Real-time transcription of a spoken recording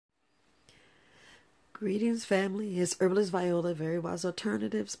Greetings, family. It's Herbalist Viola, Very Wise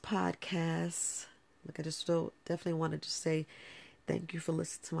Alternatives podcast. Look, I just definitely wanted to say thank you for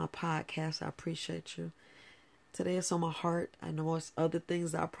listening to my podcast. I appreciate you. Today it's on my heart. I know it's other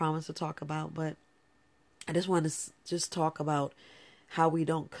things that I promised to talk about, but I just want to just talk about how we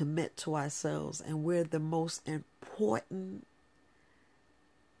don't commit to ourselves, and we're the most important,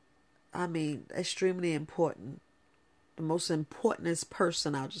 extremely important, the most importantest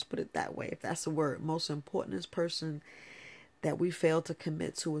person, I'll just put it that way, if that's the word, most importantest person that we fail to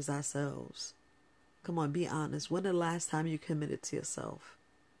commit to is ourselves. Come on, be honest. When the last time you committed to yourself?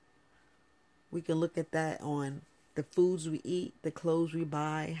 We can look at that on the foods we eat, the clothes we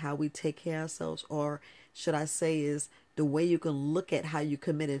buy, how we take care of ourselves, or should I say is the way you can look at how you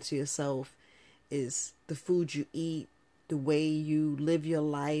committed to yourself is the food you eat, the way you live your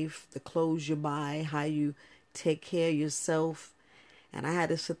life, the clothes you buy, how you take care of yourself. And I had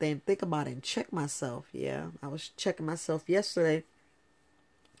to sit there and think about it and check myself. Yeah, I was checking myself yesterday,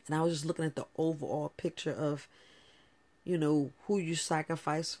 and I was just looking at the overall picture of, who you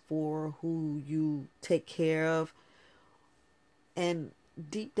sacrifice for, who you take care of. And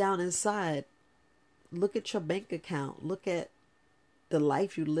deep down inside, look at your bank account. Look at the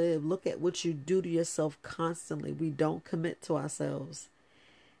life you live. Look at what you do to yourself constantly. We don't commit to ourselves.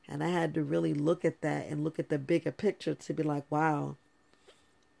 And I had to really look at that and look at the bigger picture to be like, wow,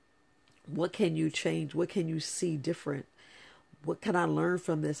 what can you change? What can you see different? What can I learn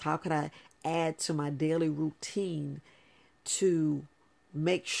from this? How can I add to my daily routine to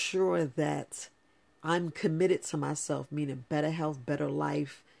make sure that I'm committed to myself, meaning better health, better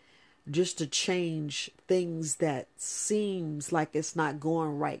life, just to change things that seems like it's not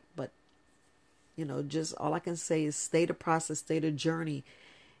going right. But, just all I can say is stay the process, stay the journey.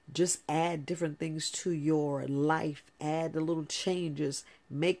 Just add different things to your life. Add the little changes.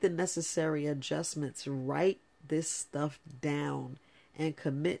 Make the necessary adjustments. Write this stuff down and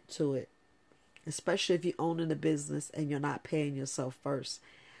commit to it. Especially if you're owning a business and you're not paying yourself first.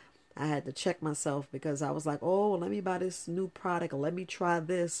 I had to check myself because I was like, oh, let me buy this new product. Let me try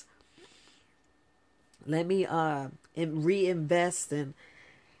this. Let me reinvest in.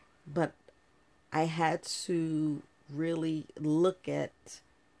 But I had to really look at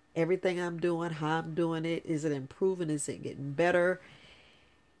everything I'm doing, how I'm doing it. Is it improving? Is it getting better?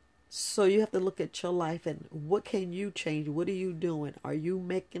 So you have to look at your life and what can you change? What are you doing? Are you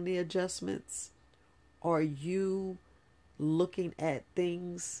making the adjustments? Are you looking at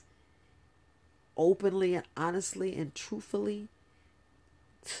things openly and honestly and truthfully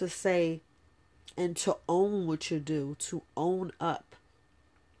to say and to own what you do, to own up,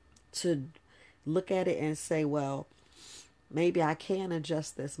 to look at it and say, well, maybe I can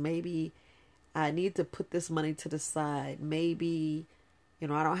adjust this. Maybe I need to put this money to the side. Maybe, I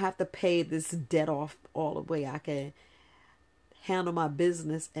don't have to pay this debt off all the way. I can handle my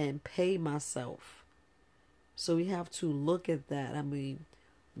business and pay myself. So we have to look at that.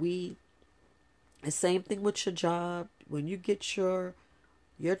 The same thing with your job. When you get your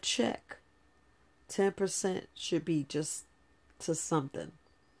check, 10% should be just to something.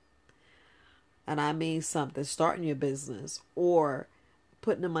 And I mean something, starting your business or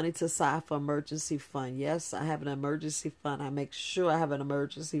putting the money to the side for emergency fund. Yes, I have an emergency fund. I make sure I have an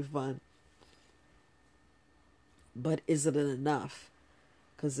emergency fund. But is it enough?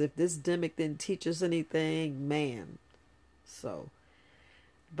 Because if this demic didn't teach us anything, man.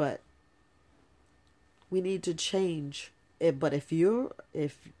 But we need to change it. But if you're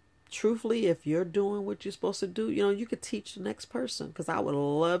doing what you're supposed to do, you could teach the next person. Because I would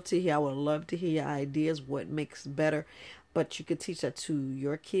love to hear your ideas, what makes better. But you could teach that to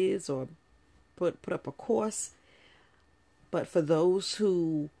your kids or put up a course. But for those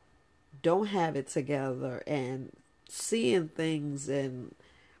who don't have it together and seeing things and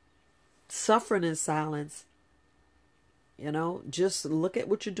suffering in silence, just look at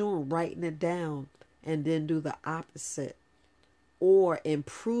what you're doing, writing it down, and then do the opposite. Or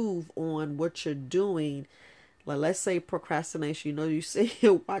improve on what you're doing. Like, let's say procrastination. You say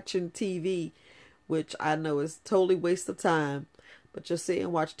you're watching TV, which I know is totally waste of time. But you'll sit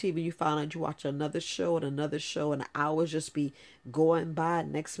and watch TV, you find out you watch another show, and the hours just be going by.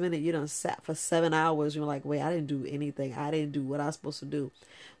 Next minute, you done sat for 7 hours. You're like, wait, I didn't do anything. I didn't do what I was supposed to do.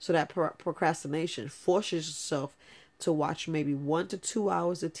 So that procrastination forces yourself to watch maybe 1 to 2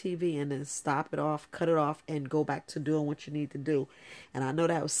 hours of TV and then stop it off, cut it off, and go back to doing what you need to do. And I know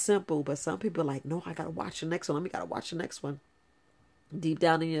that was simple, but some people are like, no, I got to watch the next one. Gotta watch the next one. Deep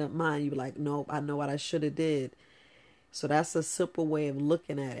down in your mind, you're like, no, I know what I should have did. So that's a simple way of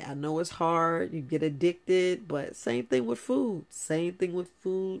looking at it. I know it's hard. You get addicted, but same thing with food.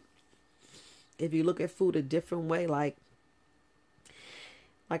 if you look at food a different way, like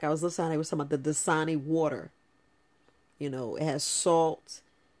I was listening, they were talking about the Dasani water. You know, it has salt,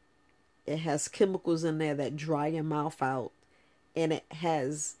 it has chemicals in there that dry your mouth out, and it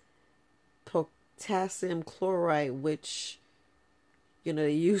has potassium chloride, which, you know,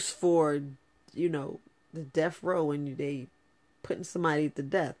 they use for, you know, the death row when they putting somebody to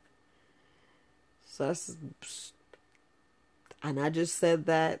death. So that's, and I just said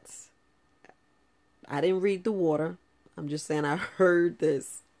that. I didn't read the water. I'm just saying I heard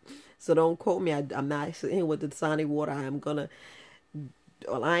this. So don't quote me. I'm not saying with the Dasani water.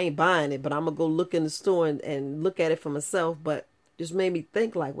 Well, I ain't buying it, but I'm going to go look in the store and look at it for myself. But just made me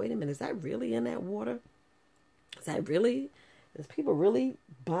think like, wait a minute, is that really in that water? Is people really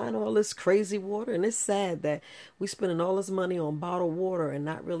buying all this crazy water? And it's sad that we spending all this money on bottled water and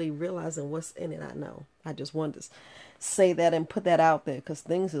not really realizing what's in it. I know. I just wanted to say that and put that out there because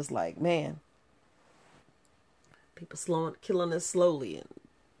things is like, man, people killing us slowly.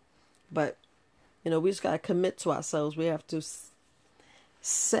 But, you know, we just got to commit to ourselves. We have to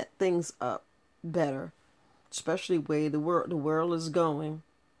set things up better, especially the way the world is going.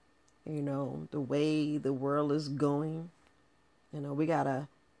 You know, the way the world is going. You know, we got to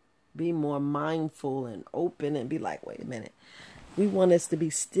be more mindful and open and be like, wait a minute. We want us to be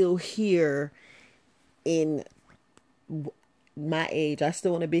still here in my age. I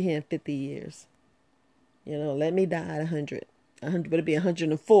still want to be here in 50 years. You know, let me die at 100. 100 would be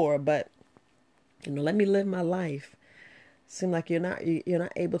 104, but, you know, let me live my life. Seem like you're not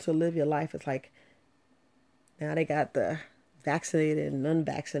able to live your life. It's like now they got the vaccinated and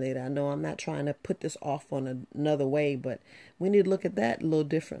unvaccinated. I know I'm not trying to put this off on another way, but we need to look at that a little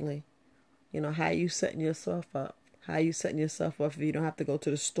differently. You know, how you setting yourself up? How you setting yourself up if you don't have to go to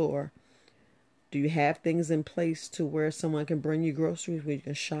the store? Do you have things in place to where someone can bring you groceries, where you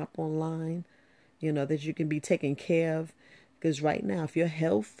can shop online? You know, that you can be taken care of. Because right now, if your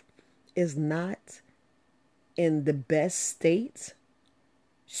health is not in the best state,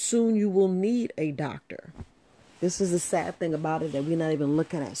 soon you will need a doctor. This is the sad thing about it that we're not even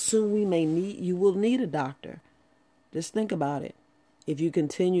looking at. Soon you will need a doctor. Just think about it. If you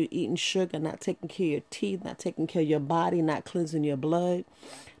continue eating sugar, not taking care of your teeth, not taking care of your body, not cleansing your blood,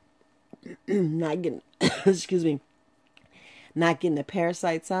 not getting, not getting the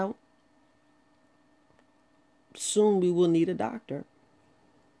parasites out, soon we will need a doctor.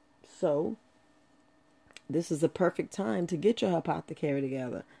 So, this is a perfect time to get your apothecary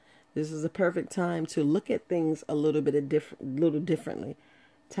together. This is a perfect time to look at things a little differently.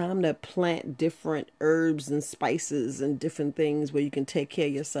 Time to plant different herbs and spices and different things where you can take care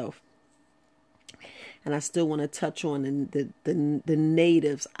of yourself. And I still want to touch on the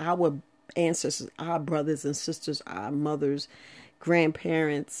natives, our ancestors, our brothers and sisters, our mothers,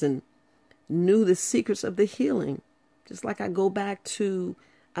 grandparents, and knew the secrets of the healing. Just like I go back to,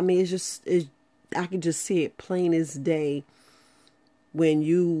 I mean, I can just see it plain as day. When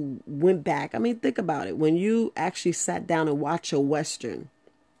you went back, I mean, think about it. When you actually sat down and watched a Western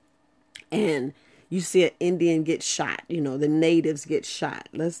and you see an Indian get shot, you know, the natives get shot.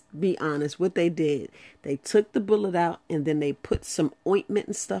 Let's be honest. What they did, they took the bullet out and then they put some ointment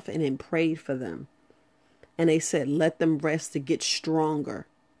and stuff in and prayed for them. And they said, let them rest to get stronger.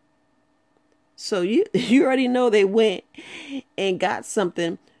 So you already know they went and got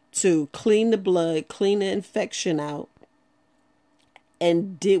something to clean the blood, clean the infection out,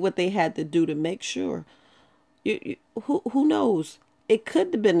 and did what they had to do to make sure. Who knows? It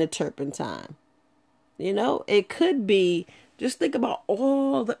could have been the turpentine. You know, it could be, just think about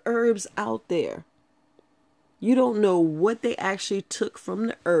all the herbs out there. You don't know what they actually took from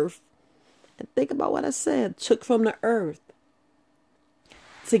the earth. And think about what I said, took from the earth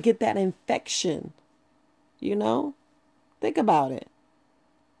to get that infection. You know, think about it.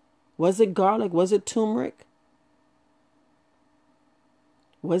 Was it garlic? Was it turmeric?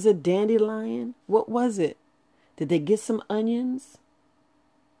 Was it dandelion? What was it? Did they get some onions?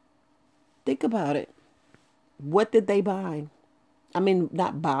 Think about it. What did they buy? I mean,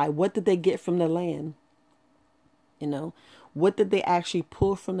 not buy. What did they get from the land? You know, what did they actually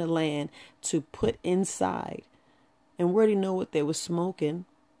pull from the land to put inside? And we already know what they were smoking.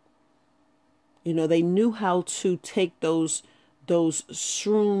 You know, they knew how to take those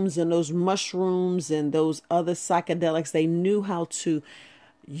shrooms and those mushrooms and those other psychedelics. They knew how to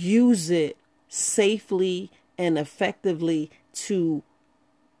use it safely and effectively to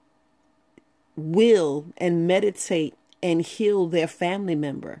will and meditate and heal their family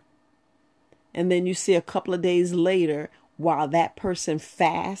member. And then you see a couple of days later, while that person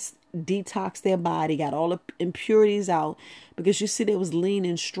fasts, detox their body, got all the impurities out, because you see they was lean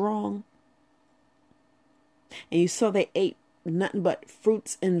and strong. And you saw they ate nothing but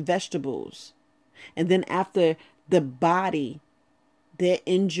fruits and vegetables. And then after the body, their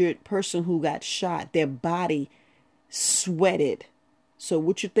injured person who got shot, their body sweated. So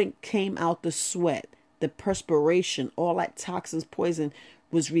what you think came out the sweat, the perspiration, all that toxins, poison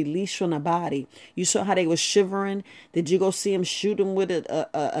was released from the body. You saw how they were shivering. Did you go see them shoot them with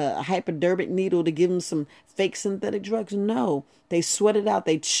a hypodermic needle to give them some fake synthetic drugs? No, they sweated out.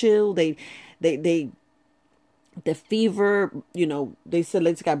 They chilled. They the fever, they said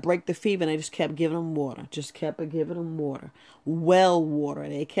they just got to break the fever, and they just kept giving them water. Just kept giving them water. Well water.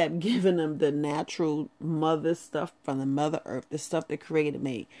 They kept giving them the natural mother stuff from the Mother Earth, the stuff that created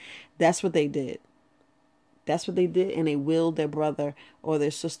me. That's what they did. That's what they did, and they willed their brother or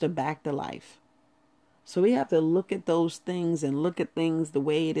their sister back to life. So we have to look at those things and look at things the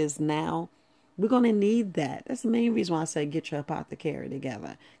way it is now. We're going to need that. That's the main reason why I say get your apothecary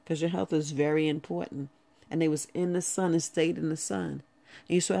together, because your health is very important. And they was in the sun and stayed in the sun.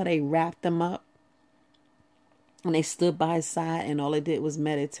 And you saw how they wrapped them up. And they stood by his side, and all they did was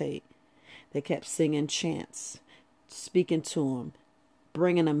meditate. They kept singing chants, speaking to him,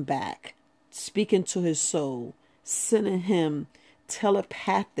 bringing him back, speaking to his soul, sending him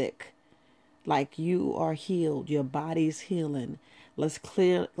telepathic, like you are healed, your body's healing. Let's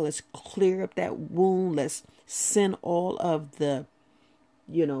clear up that wound. Let's send all of the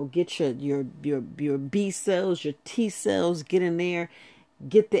get your B cells, your T cells, get in there,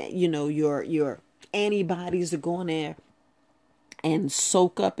 get the, your antibodies to go in there and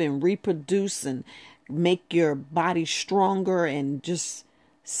soak up and reproduce and make your body stronger, and just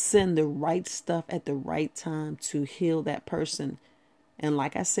send the right stuff at the right time to heal that person. And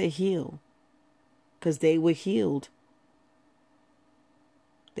like I said, heal, because they were healed.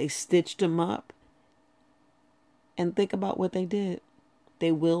 They stitched them up, and think about what they did.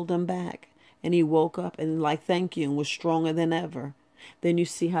 They willed him back, and he woke up and thank you, and was stronger than ever. Then you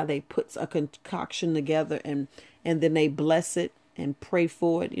see how they put a concoction together, and then they bless it and pray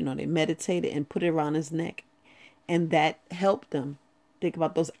for it. They meditate it and put it around his neck, and that helped them. Think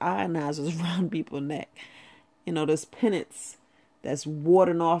about those ionizers around people's neck. Those pennants that's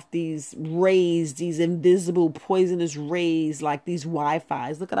warding off these rays, these invisible poisonous rays, like these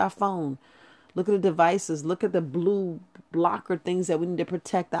Wi-Fi's. Look at our phone. Look at the devices. Look at the blue blocker things that we need to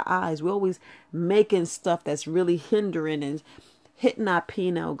protect our eyes. We're always making stuff that's really hindering and hitting our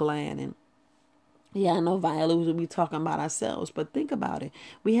pineal gland. And yeah, I know Viola will be talking about ourselves, but think about it.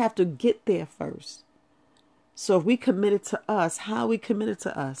 We have to get there first. So if we committed to us, how are we committed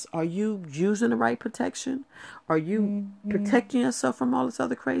to us? Are you using the right protection? Are you protecting yourself from all this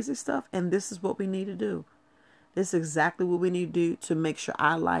other crazy stuff? And this is what we need to do. This is exactly what we need to do to make sure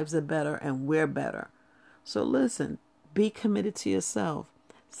our lives are better and we're better. So listen, be committed to yourself.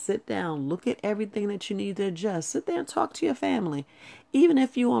 Sit down, look at everything that you need to adjust. Sit there and talk to your family. Even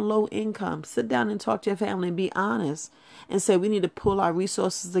if you're on low income, sit down and talk to your family and be honest and say we need to pull our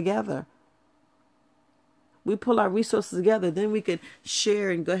resources together. We pull our resources together, then we could share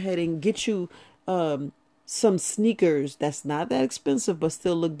and go ahead and get you some sneakers that's not that expensive but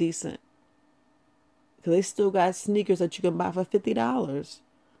still look decent. Because they still got sneakers that you can buy for $50.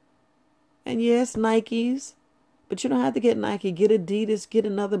 And yes, Nikes. But you don't have to get Nike. Get Adidas. Get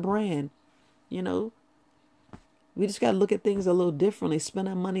another brand. We just got to look at things a little differently. Spend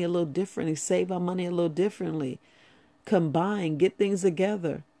our money a little differently. Save our money a little differently. Combine. Get things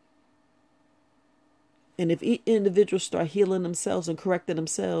together. And if each individual start healing themselves and correcting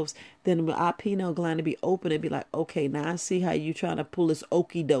themselves, then our pineal gland to be open and be like, okay, now I see how you trying to pull this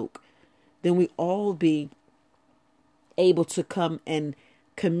okey doke. Then we all be able to come and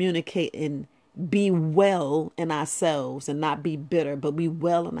communicate and be well in ourselves, and not be bitter, but be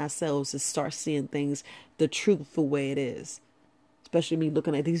well in ourselves and start seeing things the truth for way it is. Especially me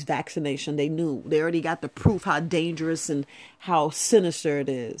looking at these vaccinations. They already got the proof how dangerous and how sinister it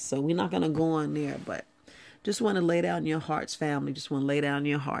is. So we're not going to go on there, but just want to lay down your hearts, family. Just want to lay down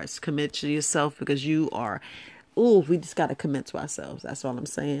your hearts. Commit to yourself, because we just got to commit to ourselves. That's all I'm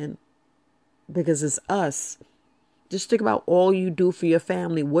saying. Because it's us. Just think about all you do for your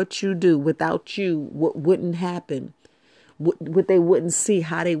family, what you do. Without you, what wouldn't happen, what they wouldn't see,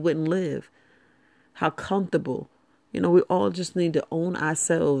 how they wouldn't live, how comfortable. We all just need to own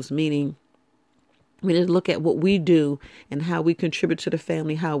ourselves, meaning we need to look at what we do and how we contribute to the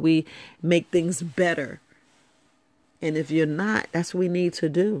family, how we make things better. And if you're not, that's what we need to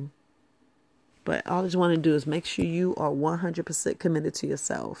do. But all I just want to do is make sure you are 100% committed to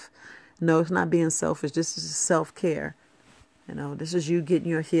yourself. No, it's not being selfish. This is self-care. This is you getting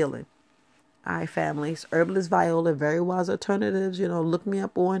your healing. All right, families. Herbalist Viola, Very Wise Alternatives. Look me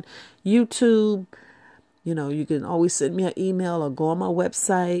up on YouTube, You can always send me an email or go on my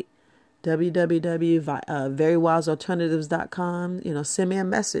website, www.verywisealternatives.com. Send me a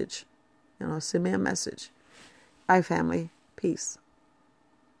message. Send me a message. Bye, family. Peace.